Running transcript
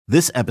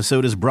This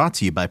episode is brought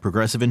to you by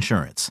Progressive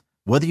Insurance.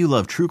 Whether you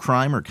love true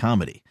crime or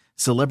comedy,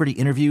 celebrity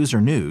interviews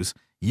or news,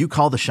 you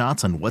call the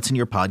shots on what's in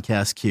your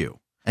podcast queue.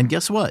 And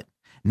guess what?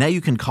 Now you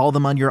can call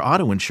them on your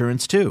auto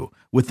insurance too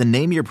with the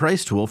Name Your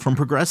Price tool from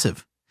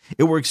Progressive.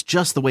 It works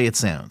just the way it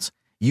sounds.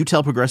 You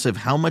tell Progressive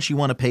how much you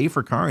want to pay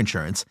for car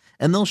insurance,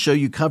 and they'll show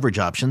you coverage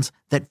options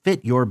that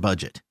fit your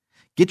budget.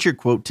 Get your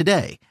quote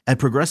today at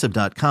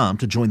Progressive.com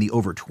to join the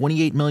over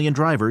 28 million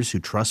drivers who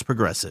trust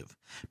Progressive.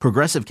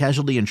 Progressive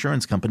Casualty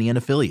Insurance Company and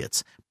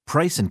Affiliates.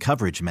 Price and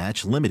coverage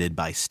match limited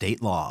by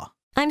state law.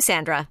 I'm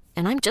Sandra,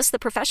 and I'm just the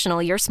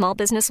professional your small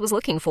business was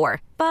looking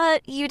for.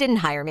 But you didn't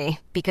hire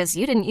me because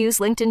you didn't use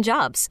LinkedIn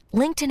Jobs.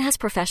 LinkedIn has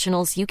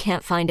professionals you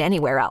can't find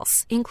anywhere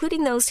else,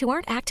 including those who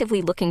aren't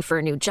actively looking for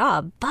a new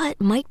job, but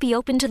might be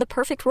open to the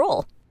perfect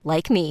role,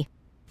 like me.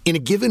 In a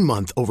given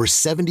month, over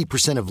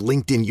 70% of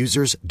LinkedIn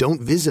users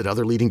don't visit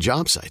other leading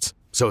job sites.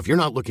 So if you're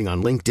not looking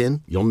on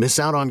LinkedIn, you'll miss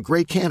out on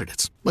great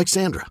candidates like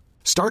Sandra.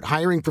 Start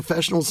hiring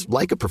professionals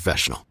like a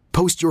professional.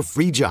 Post your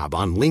free job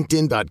on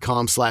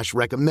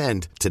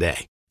linkedin.com/recommend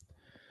today.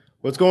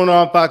 What's going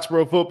on,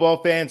 Foxborough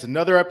football fans?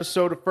 Another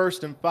episode of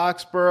First in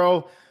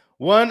Foxborough.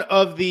 One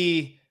of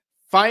the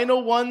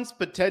final ones,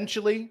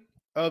 potentially,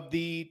 of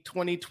the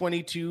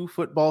 2022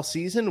 football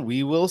season.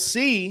 We will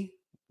see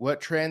what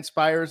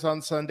transpires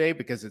on Sunday,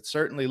 because it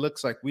certainly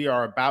looks like we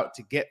are about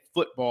to get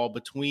football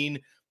between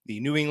the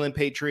New England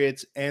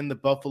Patriots and the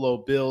Buffalo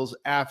Bills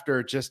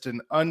after just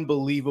an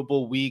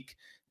unbelievable week,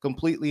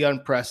 completely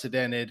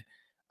unprecedented.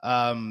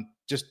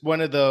 Just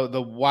one of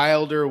the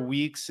wilder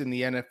weeks in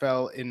the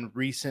NFL in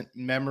recent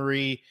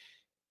memory,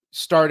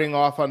 starting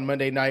off on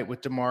Monday night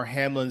with Damar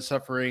Hamlin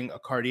suffering a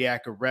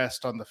cardiac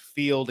arrest on the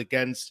field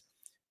against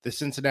the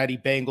Cincinnati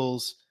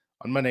Bengals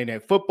on Monday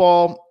Night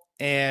Football.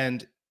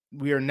 And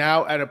we are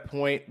now at a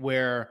point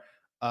where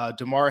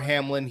Damar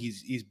Hamlin,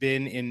 he's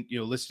been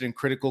listed in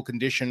critical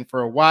condition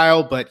for a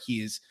while, but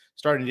he is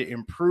starting to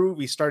improve.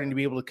 He's starting to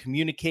be able to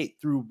communicate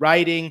through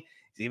writing.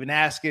 He's even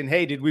asking,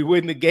 "Hey, did we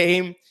win the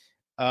game?"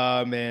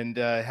 And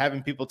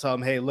having people tell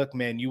him, "Hey, look,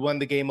 man, you won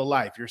the game of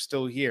life. You're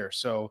still here."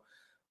 So,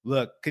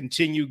 look,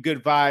 continue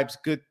good vibes,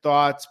 good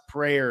thoughts,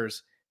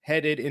 prayers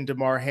headed in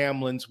Damar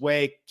Hamlin's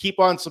way. Keep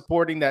on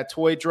supporting that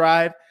toy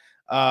drive,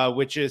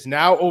 which is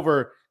now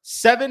over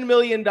 $7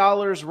 million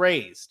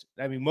raised.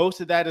 I mean,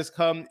 most of that has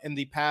come in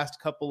the past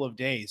couple of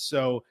days.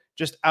 So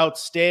just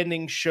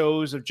outstanding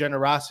shows of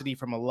generosity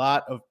from a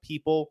lot of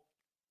people.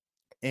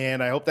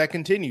 And I hope that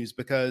continues,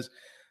 because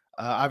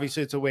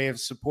obviously it's a way of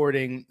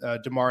supporting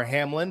Damar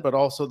Hamlin, but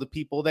also the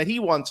people that he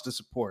wants to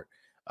support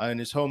in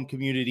his home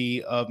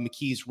community of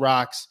McKees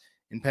Rocks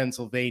in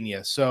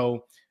Pennsylvania.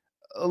 So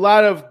a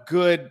lot of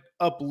good,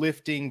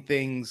 uplifting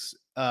things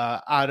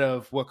out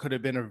of what could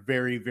have been a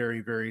very,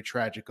 very, very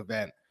tragic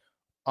event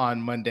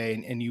on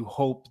Monday, and you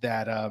hope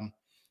that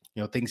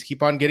things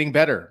keep on getting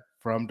better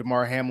from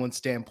Damar Hamlin's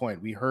standpoint.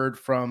 We heard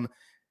from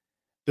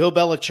Bill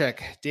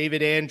Belichick,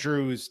 David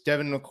Andrews,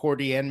 Devin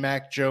McCourty, and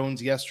Mac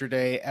Jones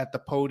yesterday at the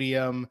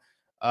podium,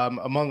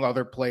 among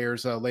other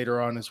players later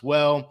on as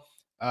well,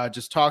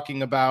 just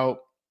talking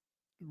about,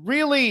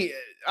 really,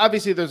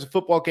 obviously there's a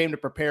football game to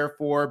prepare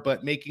for,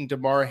 but making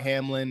Damar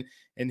Hamlin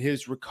and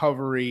his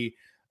recovery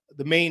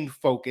the main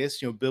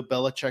focus. Bill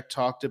Belichick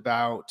talked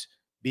about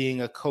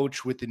being a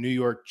coach with the New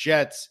York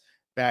Jets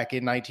back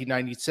in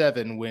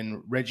 1997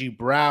 when Reggie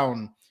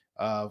Brown,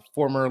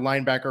 former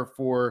linebacker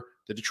for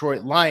the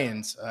Detroit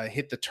Lions,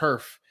 hit the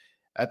turf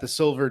at the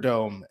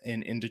Silverdome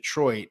in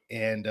Detroit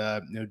and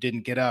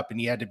didn't get up, and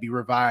he had to be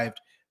revived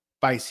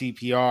by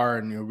CPR,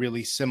 and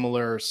really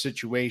similar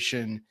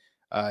situation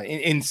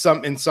in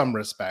some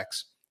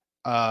respects.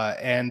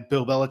 And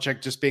Bill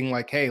Belichick just being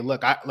like, "Hey,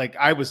 look,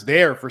 I was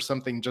there for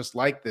something just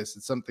like this.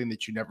 It's something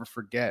that you never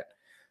forget."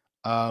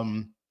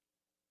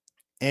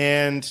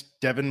 And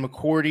Devin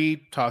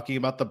McCourty talking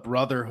about the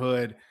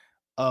brotherhood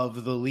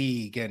of the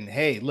league. And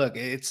hey, look,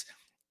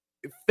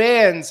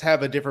 fans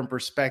have a different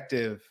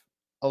perspective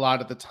a lot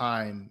of the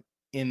time,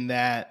 in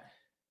that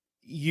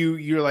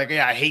you're like,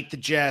 "Yeah, I hate the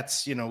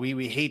Jets.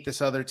 We hate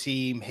this other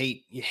team.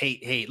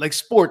 Hate, like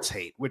sports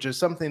hate," which is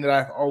something that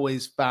I've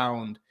always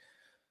found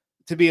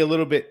to be a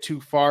little bit too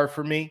far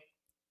for me.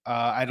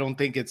 I don't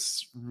think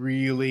it's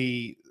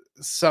really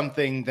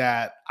something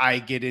that I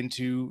get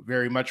into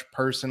very much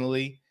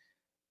personally.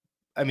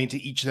 I mean,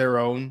 to each their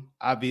own,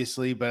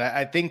 obviously, but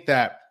I think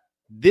that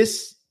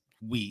this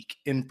week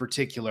in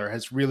particular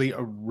has really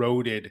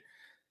eroded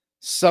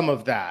some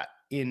of that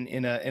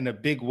in a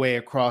big way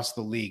across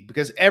the league,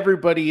 because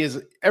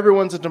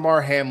everyone's a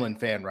Damar Hamlin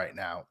fan right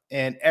now,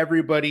 and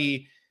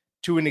everybody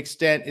to an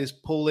extent is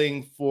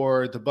pulling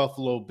for the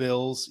Buffalo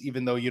Bills,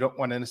 even though you don't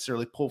want to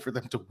necessarily pull for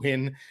them to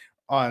win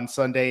on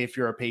Sunday if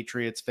you're a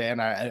Patriots fan.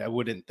 I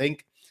wouldn't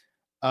think.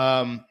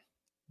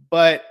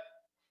 But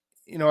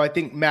I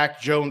think Mac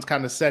Jones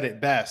kind of said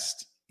it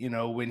best,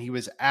 when he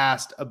was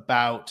asked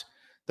about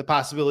the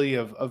possibility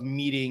of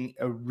meeting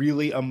a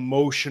really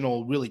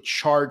emotional, really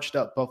charged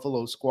up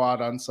Buffalo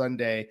squad on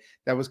Sunday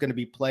that was going to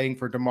be playing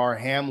for Damar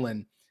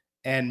Hamlin.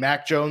 And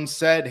Mac Jones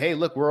said, "Hey,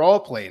 look, we're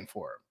all playing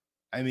for him."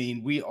 I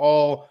mean, we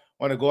all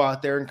want to go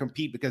out there and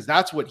compete because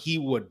that's what he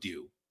would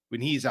do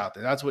when he's out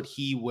there. That's what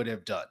he would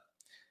have done.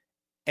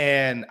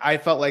 And I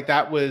felt like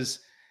that was,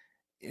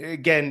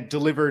 again,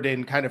 delivered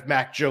in kind of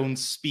Mac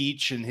Jones'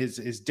 speech and his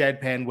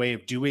deadpan way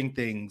of doing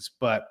things.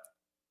 But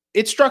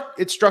it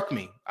struck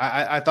me.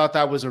 I thought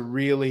that was a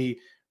really,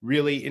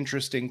 really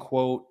interesting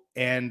quote.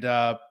 And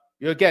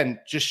again,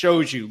 just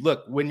shows you,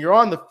 look, when you're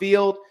on the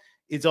field,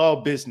 it's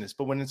all business.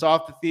 But when it's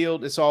off the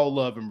field, it's all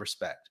love and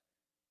respect.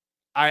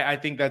 I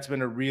think that's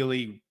been a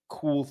really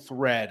cool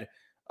thread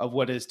of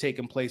what has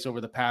taken place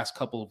over the past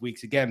couple of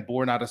weeks. Again,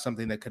 born out of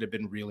something that could have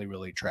been really,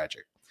 really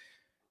tragic.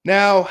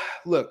 Now,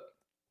 look,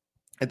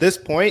 at this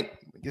point,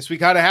 I guess we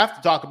kind of have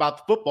to talk about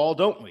the football,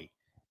 don't we?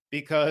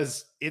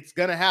 Because it's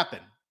going to happen,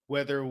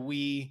 whether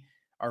we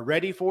are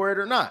ready for it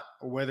or not,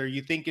 or whether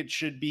you think it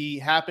should be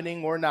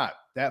happening or not.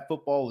 That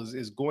football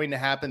is going to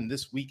happen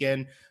this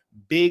weekend.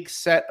 Big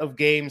set of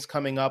games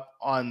coming up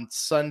on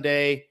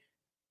Sunday,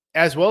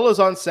 as well as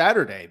on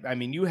Saturday. I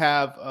mean, you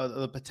have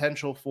the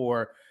potential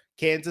for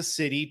Kansas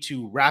City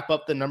to wrap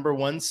up the number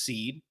 1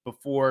 seed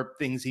before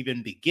things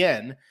even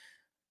begin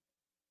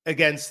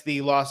against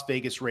the Las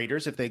Vegas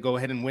Raiders. If they go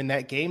ahead and win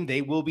that game,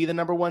 they will be the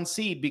number 1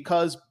 seed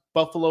because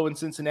Buffalo and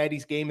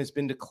Cincinnati's game has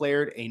been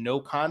declared a no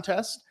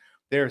contest.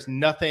 There's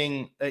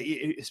nothing,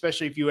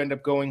 especially if you end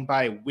up going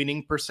by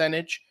winning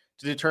percentage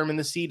to determine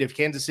the seed. If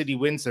Kansas City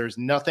wins, there's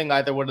nothing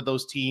either one of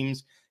those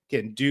teams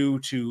can do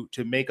to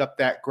make up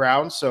that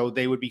ground. So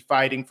they would be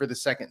fighting for the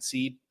 2nd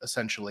seed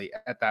essentially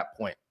at that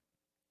point.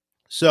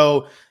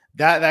 So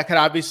that could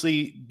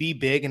obviously be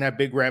big and have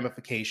big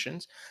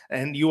ramifications.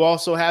 And you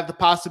also have the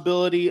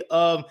possibility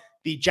of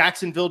the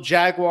Jacksonville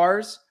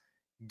Jaguars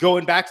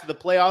going back to the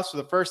playoffs for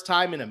the first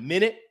time in a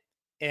minute.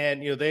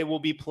 And, they will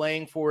be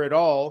playing for it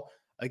all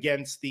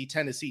against the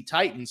Tennessee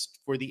Titans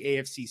for the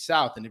AFC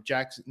South. And if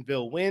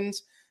Jacksonville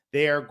wins,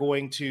 they're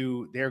going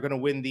to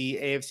win the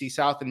AFC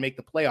South and make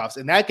the playoffs.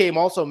 And that game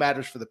also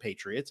matters for the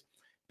Patriots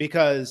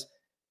because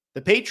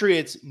the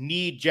Patriots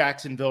need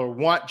Jacksonville or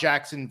want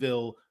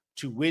Jacksonville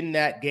to win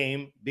that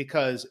game,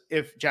 because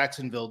if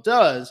Jacksonville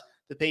does,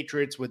 the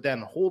Patriots would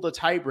then hold a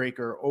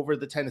tiebreaker over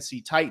the Tennessee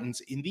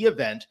Titans in the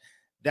event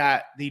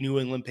that the New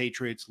England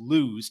Patriots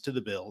lose to the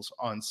Bills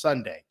on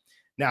Sunday.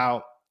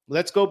 Now,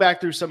 let's go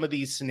back through some of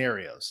these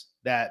scenarios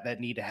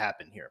that need to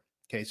happen here.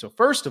 Okay, so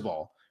first of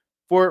all,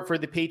 for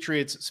the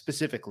Patriots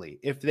specifically,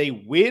 if they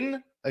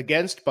win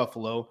against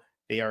Buffalo,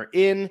 they are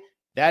in.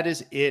 That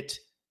is it.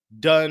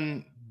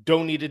 Done.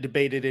 Don't need to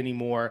debate it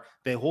anymore.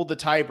 They hold the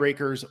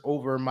tiebreakers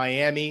over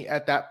Miami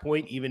at that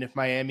point. Even if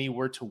Miami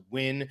were to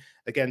win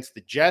against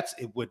the Jets,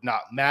 it would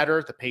not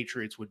matter. The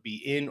Patriots would be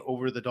in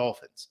over the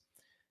Dolphins.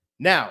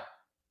 Now,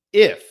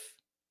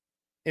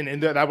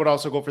 and that would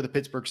also go for the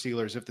Pittsburgh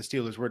Steelers. If the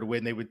Steelers were to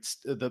win,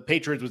 the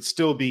Patriots would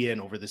still be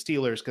in over the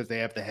Steelers because they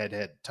have the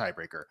head-to-head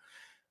tiebreaker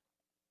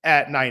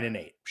at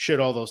 9-8. Should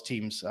all those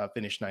teams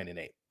finish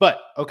 9-8? But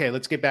okay,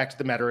 let's get back to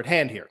the matter at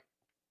hand here.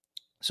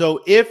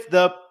 So if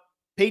the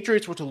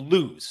Patriots were to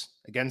lose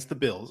against the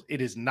Bills,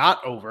 it is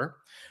not over.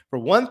 For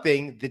one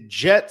thing, the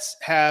Jets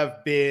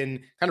have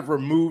been kind of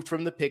removed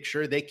from the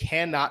picture. They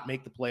cannot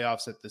make the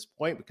playoffs at this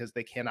point because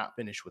they cannot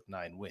finish with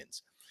 9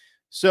 wins.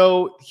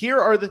 So here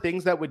are the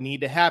things that would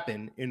need to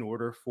happen in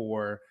order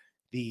for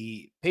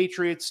the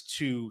Patriots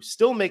to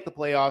still make the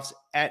playoffs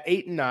at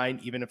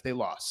 8-9, even if they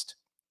lost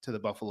to the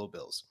Buffalo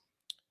Bills.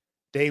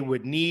 They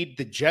would need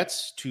the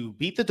Jets to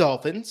beat the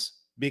Dolphins,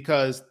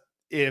 because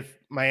if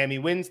Miami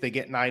wins, they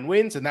get 9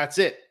 wins, and that's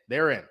it.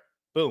 They're in.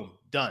 Boom,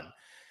 done.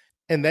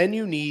 And then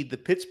you need the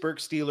Pittsburgh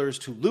Steelers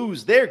to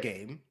lose their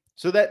game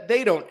so that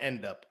they don't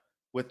end up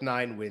with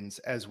 9 wins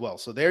as well.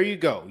 So there you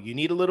go. You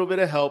need a little bit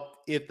of help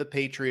if the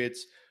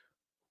Patriots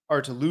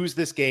are to lose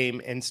this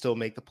game and still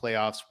make the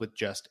playoffs with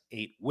just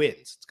 8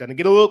 wins. It's going to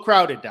get a little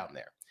crowded down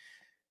there.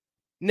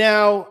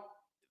 Now,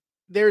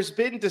 there's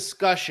been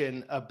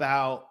discussion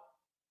about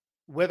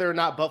whether or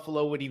not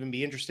Buffalo would even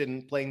be interested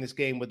in playing this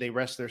game. Would they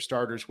rest their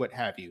starters, what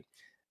have you?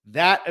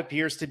 That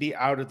appears to be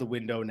out of the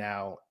window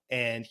now,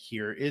 and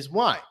here is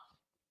why.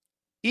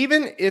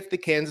 Even if the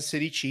Kansas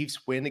City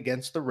Chiefs win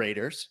against the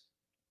Raiders,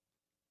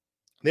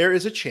 there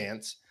is a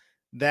chance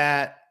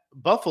that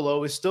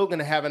Buffalo is still going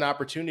to have an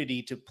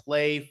opportunity to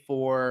play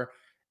for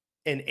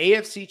an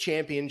AFC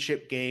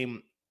championship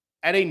game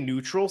at a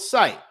neutral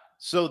site,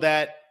 so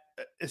that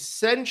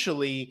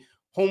essentially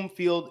home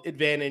field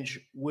advantage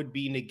would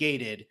be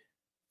negated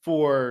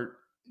for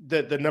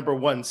the number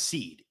 1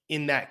 seed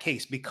in that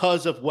case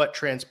because of what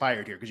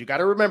transpired here. Because you got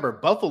to remember,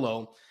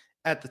 Buffalo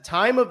at the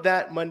time of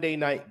that Monday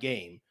night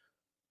game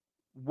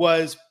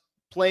was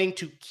playing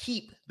to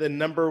keep the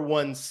number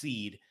 1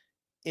 seed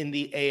in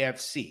the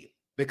AFC,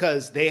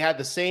 because they had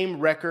the same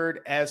record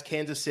as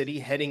Kansas City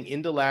heading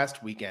into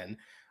last weekend.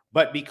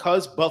 But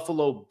because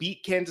Buffalo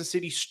beat Kansas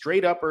City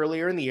straight up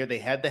earlier in the year, they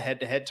had the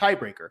head-to-head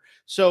tiebreaker.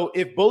 So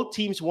if both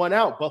teams won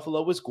out,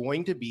 Buffalo was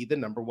going to be the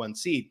number 1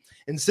 seed.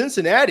 And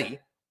Cincinnati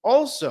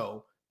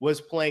also was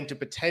playing to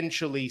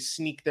potentially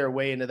sneak their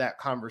way into that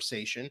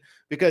conversation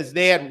because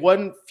they had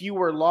one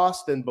fewer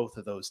loss than both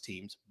of those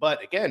teams.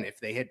 But again, if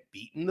they had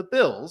beaten the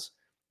Bills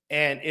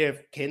and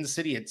if Kansas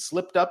City had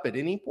slipped up at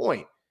any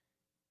point,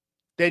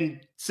 then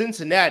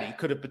Cincinnati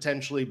could have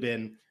potentially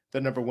been the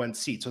number one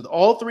seed. So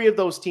all three of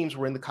those teams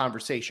were in the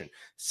conversation.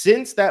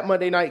 Since that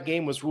Monday night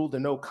game was ruled a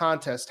no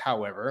contest,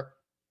 however,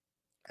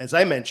 as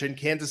I mentioned,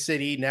 Kansas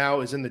City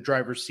now is in the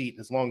driver's seat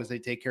as long as they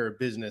take care of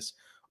business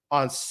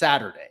on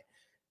Saturday.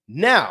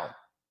 Now,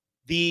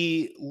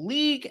 the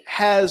league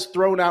has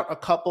thrown out a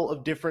couple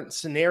of different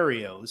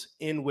scenarios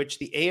in which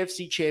the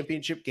AFC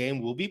Championship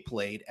game will be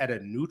played at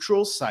a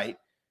neutral site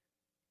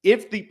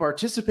if the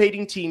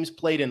participating teams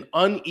played an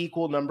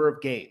unequal number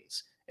of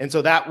games. And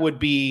so that would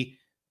be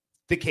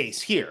the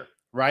case here,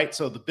 right?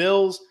 So the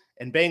Bills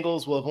and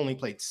Bengals will have only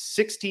played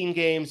 16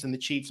 games and the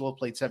Chiefs will have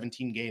played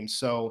 17 games.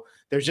 So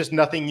there's just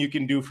nothing you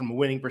can do from a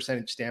winning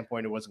percentage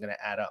standpoint. It wasn't going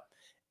to add up.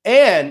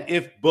 And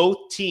if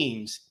both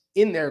teams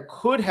in there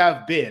could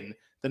have been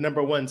the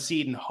number one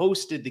seed and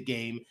hosted the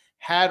game,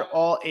 had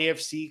all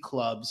AFC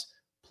clubs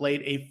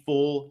played a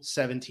full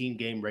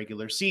 17-game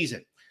regular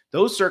season.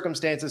 Those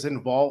circumstances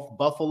involve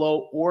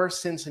Buffalo or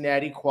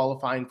Cincinnati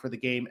qualifying for the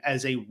game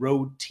as a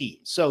road team.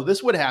 So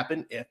this would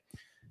happen if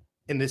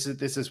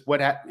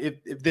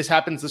this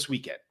happens this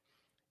weekend.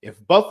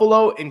 If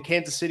Buffalo and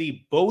Kansas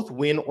City both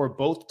win or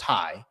both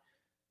tie,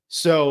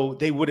 so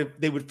they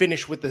would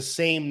finish with the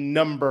same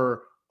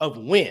number of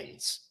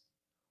wins,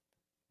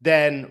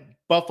 then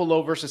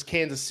Buffalo versus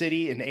Kansas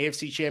City, an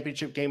AFC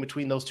Championship game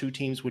between those two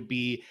teams, would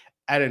be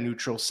at a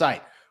neutral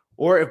site.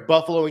 Or if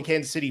Buffalo and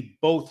Kansas City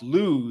both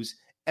lose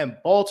and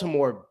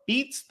Baltimore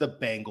beats the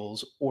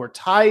Bengals or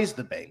ties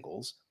the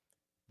Bengals,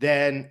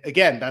 then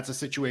again, that's a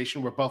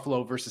situation where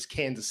Buffalo versus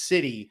Kansas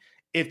City,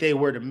 if they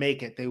were to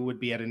make it, they would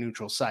be at a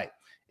neutral site.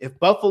 If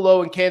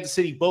Buffalo and Kansas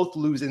City both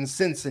lose and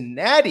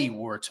Cincinnati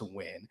were to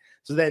win,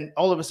 so then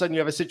all of a sudden you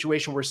have a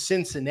situation where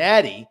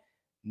Cincinnati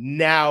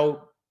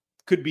now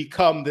could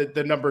become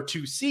the number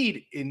two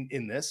seed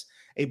in this.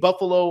 A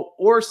Buffalo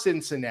or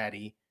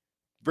Cincinnati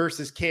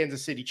versus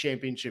Kansas City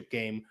championship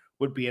game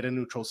would be at a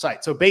neutral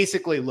site. So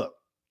basically, look,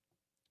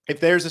 if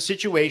there's a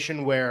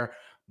situation where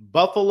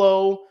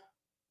Buffalo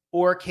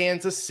or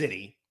Kansas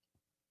City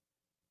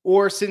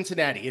or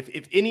Cincinnati,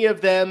 if any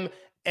of them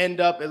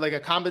end up like a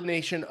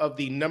combination of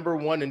the number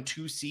 1 and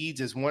 2 seeds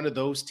as one of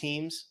those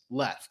teams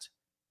left,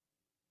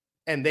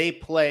 and they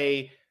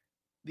play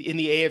in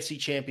the AFC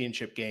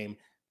Championship game,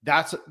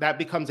 that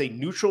becomes a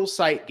neutral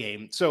site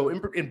game. So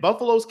in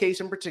Buffalo's case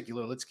in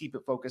particular, let's keep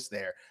it focused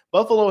there.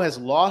 Buffalo has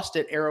lost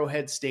at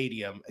Arrowhead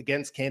Stadium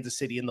against Kansas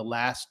City in the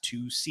last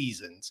two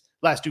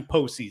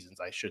postseasons,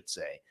 I should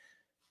say,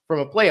 from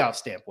a playoff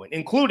standpoint,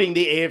 including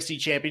the AFC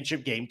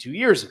Championship game 2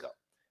 years ago.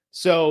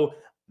 So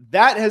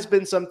that has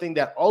been something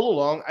that all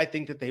along I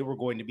think that they were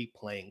going to be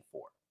playing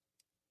for.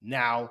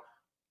 Now,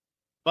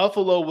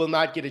 Buffalo will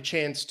not get a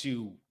chance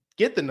to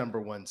get the number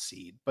 1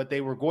 seed, but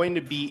they were going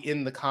to be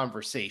in the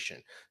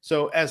conversation.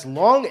 So as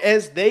long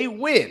as they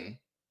win,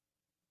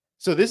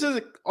 so this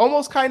is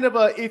almost kind of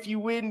a if you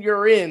win,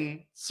 you're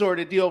in sort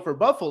of deal for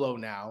Buffalo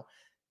now,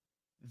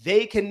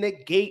 they can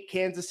negate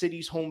Kansas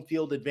City's home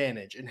field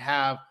advantage and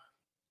have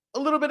a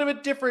little bit of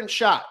a different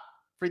shot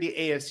for the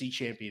AFC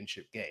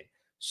Championship game.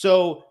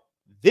 So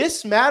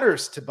this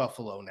matters to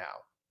Buffalo now.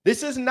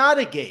 This is not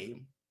a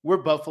game where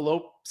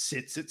Buffalo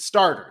sits its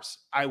starters,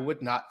 I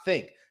would not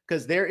think,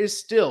 because there is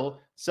still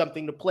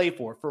something to play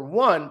for. For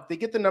one, they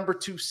get the number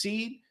 2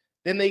 seed,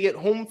 then they get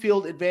home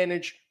field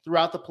advantage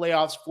throughout the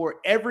playoffs for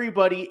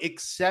everybody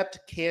except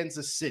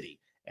Kansas City.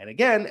 And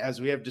again,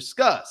 as we have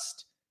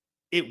discussed,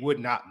 it would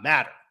not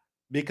matter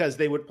because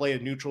they would play a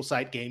neutral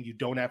site game. You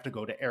don't have to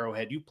go to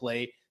Arrowhead. You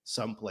play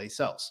someplace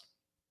else.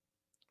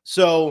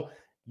 So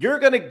you're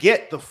going to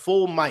get the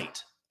full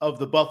might of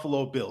the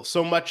Buffalo Bills,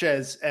 so much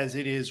as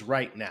it is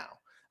right now.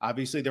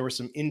 Obviously, there were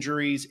some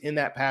injuries in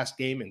that past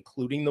game,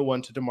 including the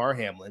one to Damar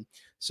Hamlin.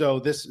 So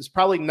this is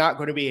probably not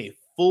going to be a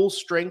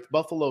full-strength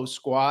Buffalo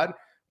squad,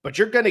 but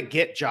you're going to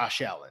get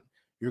Josh Allen.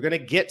 You're going to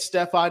get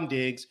Stephon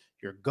Diggs.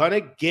 You're going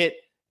to get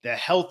the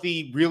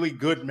healthy, really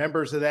good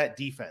members of that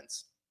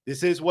defense.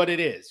 This is what it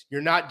is.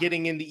 You're not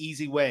getting in the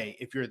easy way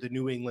if you're the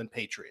New England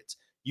Patriots.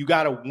 You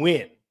got to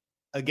win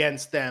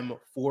against them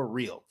for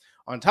real.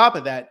 On top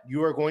of that,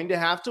 you are going to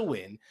have to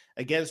win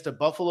against a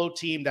Buffalo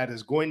team that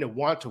is going to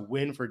want to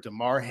win for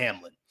Damar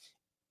Hamlin.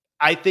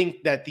 I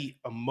think that the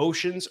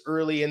emotions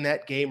early in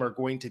that game are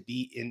going to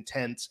be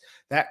intense.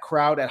 That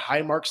crowd at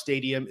Highmark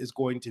Stadium is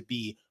going to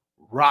be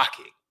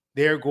rocking.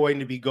 They're going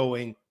to be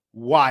going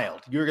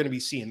wild. You're going to be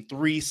seeing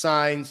 3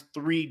 signs,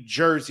 3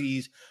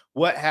 jerseys,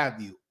 what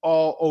have you,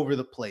 all over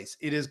the place.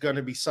 It is going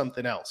to be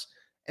something else.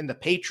 And the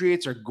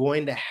Patriots are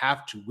going to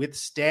have to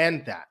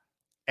withstand that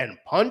and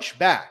punch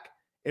back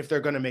if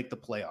they're going to make the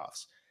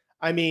playoffs.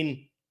 I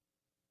mean,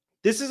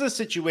 this is a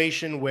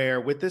situation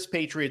where with this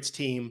Patriots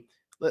team,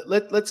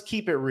 let's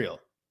keep it real.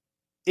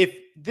 If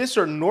these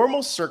are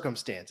normal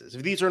circumstances,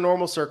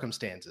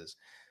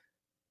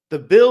 the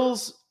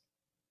Bills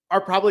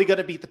are probably going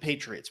to beat the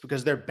Patriots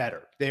because they're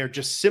better. They are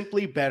just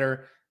simply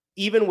better.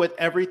 Even with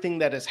everything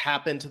that has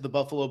happened to the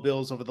Buffalo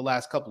Bills over the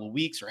last couple of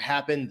weeks or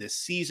happened this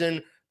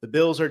season, the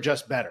Bills are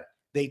just better.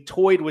 They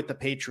toyed with the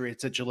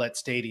Patriots at Gillette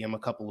Stadium a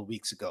couple of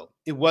weeks ago.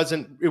 It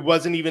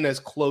wasn't even as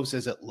close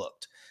as it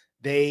looked.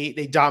 They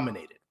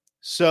dominated.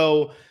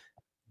 So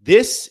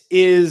this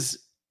is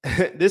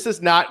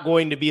not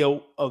going to be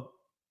an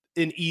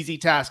easy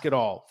task at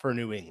all for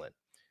New England.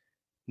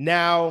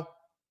 Now,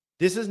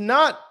 this is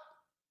not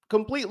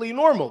completely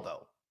normal,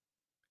 though.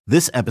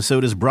 This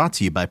episode is brought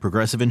to you by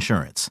Progressive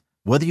Insurance.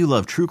 Whether you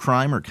love true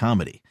crime or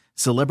comedy,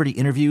 celebrity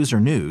interviews or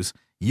news,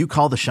 you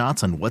call the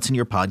shots on what's in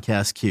your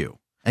podcast queue.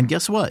 And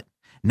guess what?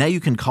 Now you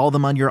can call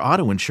them on your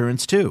auto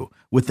insurance too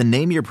with the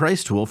Name Your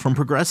Price tool from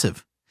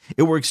Progressive.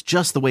 It works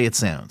just the way it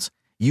sounds.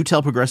 You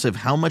tell Progressive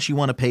how much you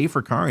want to pay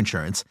for car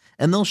insurance,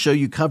 and they'll show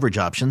you coverage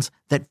options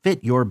that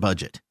fit your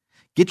budget.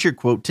 Get your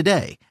quote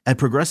today at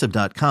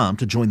Progressive.com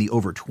to join the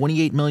over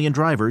 28 million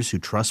drivers who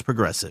trust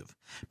Progressive.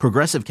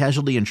 Progressive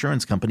Casualty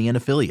Insurance Company and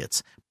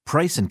Affiliates.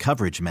 Price and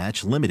coverage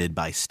match limited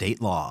by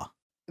state law.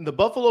 And the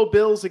Buffalo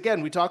Bills,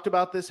 again, we talked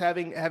about this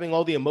having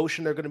all the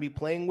emotion they're going to be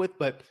playing with,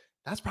 but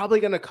that's probably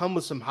going to come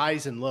with some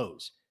highs and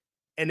lows.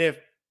 And if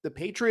the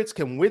Patriots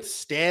can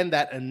withstand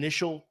that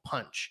initial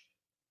punch,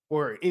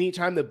 or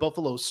anytime that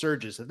Buffalo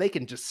surges, if they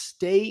can just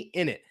stay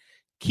in it,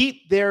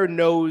 keep their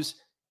nose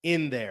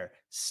in there,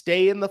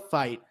 stay in the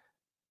fight,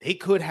 they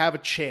could have a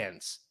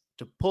chance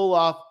to pull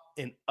off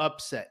an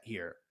upset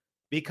here.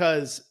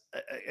 Because,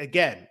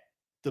 again,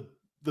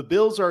 the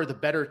Bills are the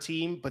better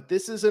team, but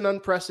this is an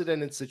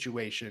unprecedented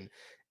situation.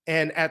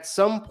 And at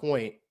some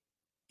point,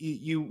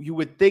 you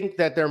would think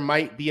that there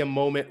might be a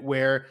moment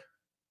where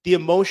the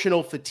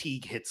emotional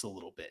fatigue hits a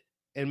little bit,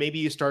 and maybe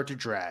you start to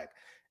drag.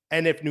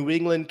 And if New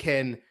England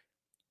can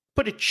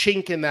put a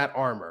chink in that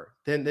armor,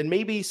 then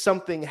maybe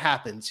something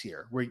happens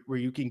here where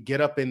you can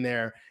get up in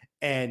there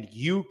and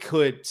you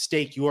could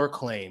stake your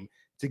claim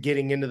to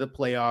getting into the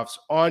playoffs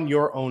on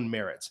your own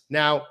merits.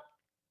 Now,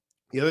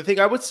 the other thing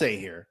I would say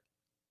here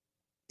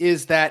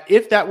is that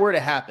if that were to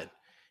happen,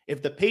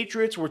 if the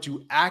Patriots were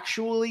to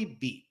actually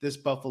beat this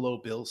Buffalo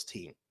Bills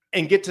team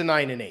and get to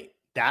 9-8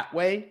 that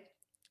way,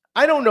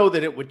 I don't know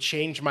that it would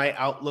change my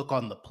outlook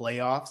on the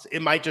playoffs.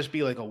 It might just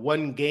be like a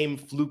one-game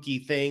fluky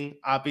thing,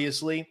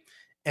 obviously.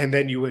 And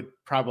then you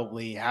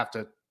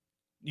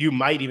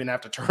might even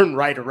have to turn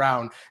right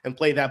around and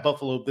play that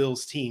Buffalo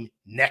Bills team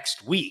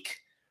next week.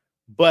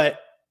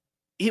 But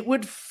it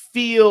would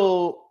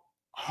feel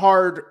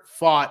hard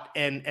fought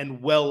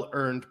and well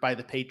earned by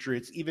the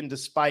Patriots, even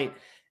despite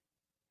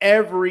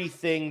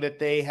everything that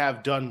they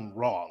have done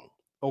wrong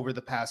over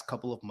the past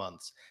couple of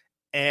months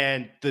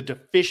and the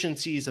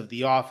deficiencies of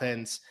the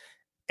offense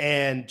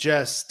and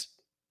just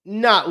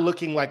not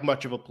looking like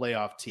much of a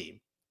playoff team.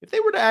 If they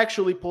were to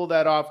actually pull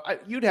that off,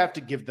 you'd have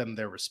to give them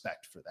their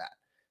respect for that,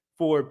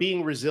 for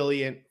being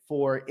resilient,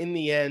 for in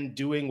the end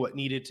doing what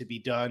needed to be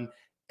done.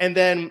 And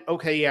then,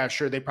 okay, yeah,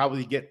 sure, they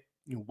probably get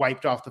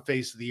wiped off the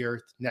face of the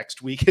earth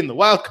next week in the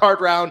wild card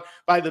round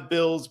by the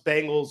Bills,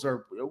 Bengals,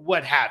 or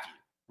what have you,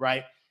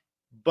 right?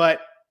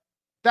 But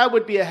that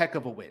would be a heck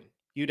of a win.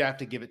 You'd have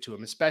to give it to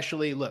them,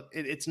 especially, look,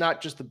 it's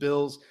not just the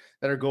Bills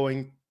that are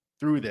going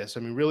through this. I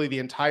mean, really, the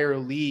entire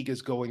league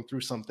is going through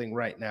something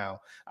right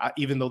now,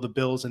 even though the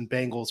Bills and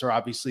Bengals are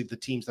obviously the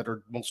teams that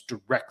are most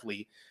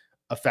directly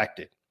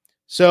affected.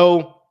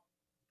 So,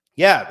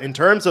 yeah, in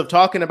terms of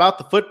talking about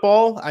the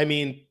football, I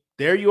mean,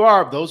 there you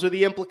are. Those are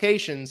the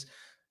implications.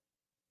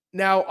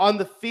 Now, on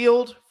the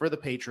field for the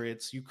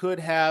Patriots, you could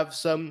have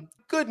some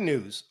good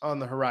news on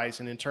the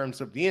horizon in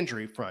terms of the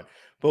injury front.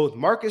 Both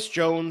Marcus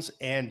Jones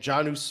and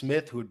Jonnu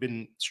Smith, who had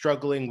been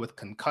struggling with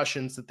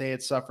concussions that they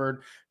had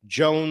suffered.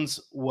 Jones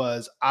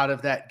was out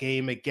of that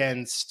game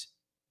against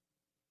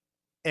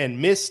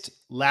and missed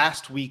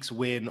last week's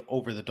win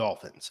over the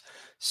Dolphins.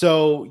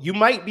 So you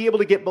might be able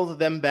to get both of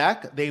them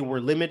back. They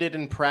were limited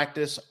in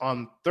practice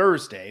on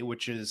Thursday,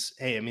 which is,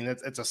 hey, I mean,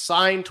 it's a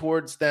sign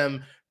towards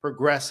them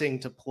progressing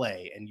to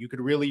play. And you could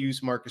really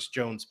use Marcus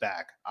Jones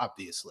back,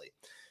 obviously.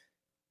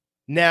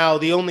 Now,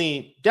 the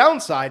only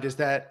downside is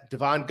that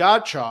Devon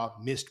Godchaux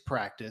missed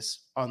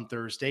practice on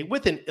Thursday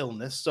with an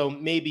illness. So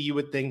maybe you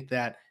would think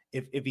that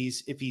if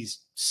he's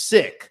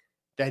sick,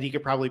 that he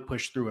could probably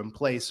push through and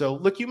play. So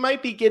look, you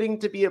might be getting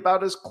to be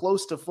about as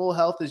close to full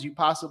health as you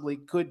possibly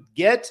could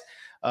get.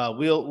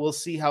 We'll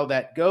see how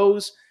that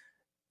goes.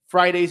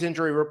 Friday's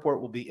injury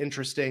report will be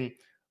interesting,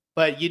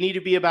 but you need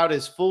to be about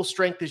as full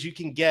strength as you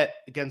can get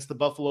against the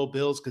Buffalo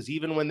Bills, because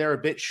even when they're a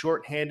bit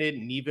shorthanded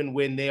and even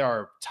when they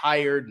are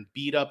tired and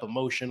beat up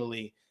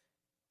emotionally,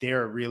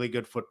 they're a really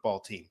good football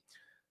team.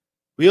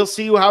 We'll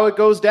see how it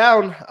goes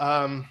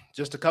down.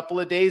 Just a couple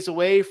of days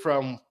away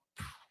from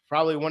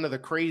probably one of the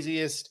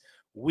craziest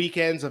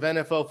weekends of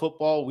NFL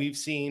football we've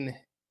seen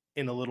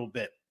in a little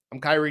bit. I'm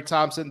Kyrie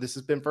Thompson. This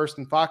has been First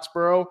in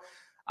Foxborough.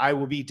 I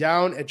will be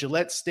down at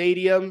Gillette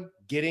Stadium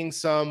getting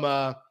some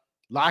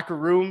locker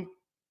room.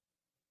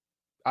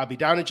 I'll be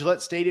down at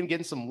Gillette Stadium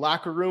getting some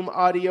locker room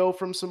audio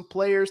from some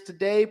players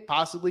today,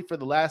 possibly for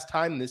the last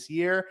time this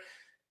year.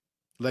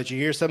 Let you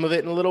hear some of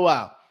it in a little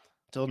while.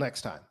 Until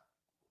next time.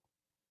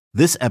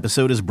 This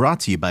episode is brought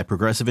to you by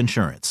Progressive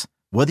Insurance.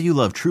 Whether you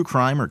love true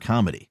crime or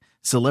comedy,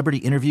 celebrity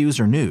interviews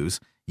or news,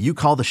 you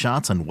call the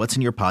shots on what's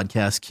in your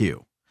podcast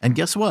queue. And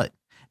guess what?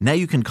 Now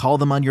you can call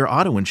them on your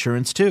auto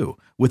insurance too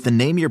with the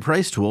Name Your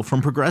Price tool from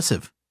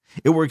Progressive.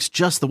 It works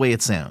just the way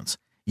it sounds.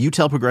 You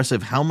tell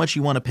Progressive how much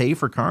you want to pay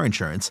for car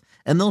insurance,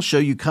 and they'll show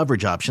you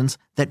coverage options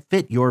that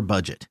fit your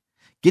budget.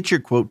 Get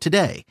your quote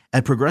today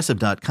at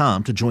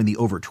Progressive.com to join the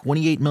over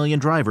 28 million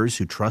drivers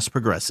who trust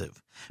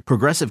Progressive.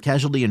 Progressive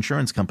Casualty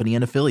Insurance Company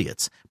and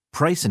Affiliates.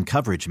 Price and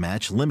coverage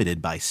match limited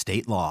by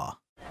state law.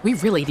 We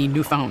really need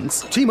new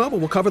phones. T-Mobile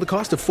will cover the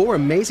cost of 4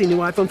 amazing new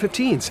iPhone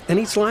 15s, and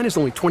each line is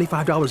only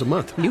 $25 a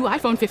month. New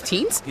iPhone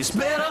 15s? It's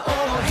better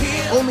over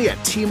here. Only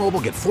at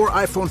T-Mobile, get 4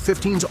 iPhone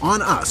 15s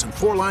on us and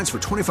 4 lines for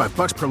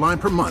 $25 per line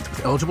per month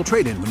with eligible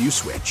trade-in when you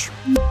switch.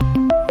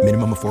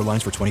 Minimum of 4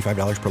 lines for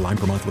 $25 per line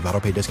per month with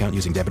autopay discount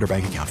using debit or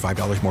bank account.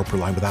 $5 more per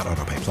line without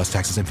autopay, plus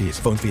taxes and fees.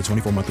 Phone fee at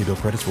 24 monthly bill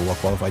credits for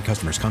well-qualified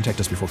customers. Contact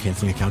us before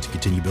canceling account to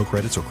continue bill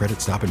credits or credit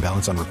stop and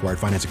balance on required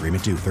finance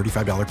agreement due.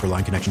 $35 per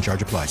line connection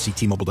charge applies. See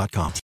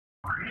T-Mobile.com.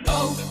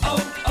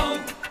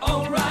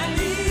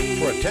 O'Reilly.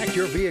 Protect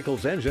your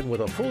vehicle's engine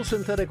with a full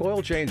synthetic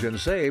oil change and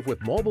save with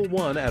Mobil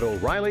 1 at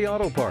O'Reilly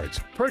Auto Parts.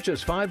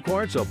 Purchase 5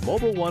 quarts of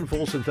Mobil 1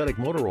 full synthetic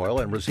motor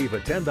oil and receive a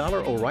 $10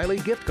 O'Reilly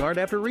gift card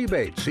after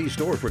rebate. See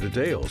store for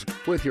details.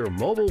 With your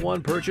Mobil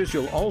 1 purchase,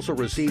 you'll also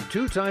receive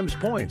 2 times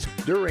points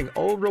during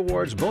O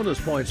Rewards Bonus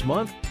Points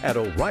Month at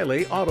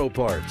O'Reilly Auto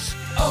Parts.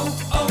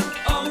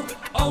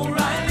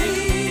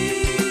 O'Reilly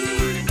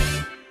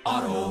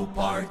Auto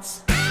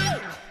Parts.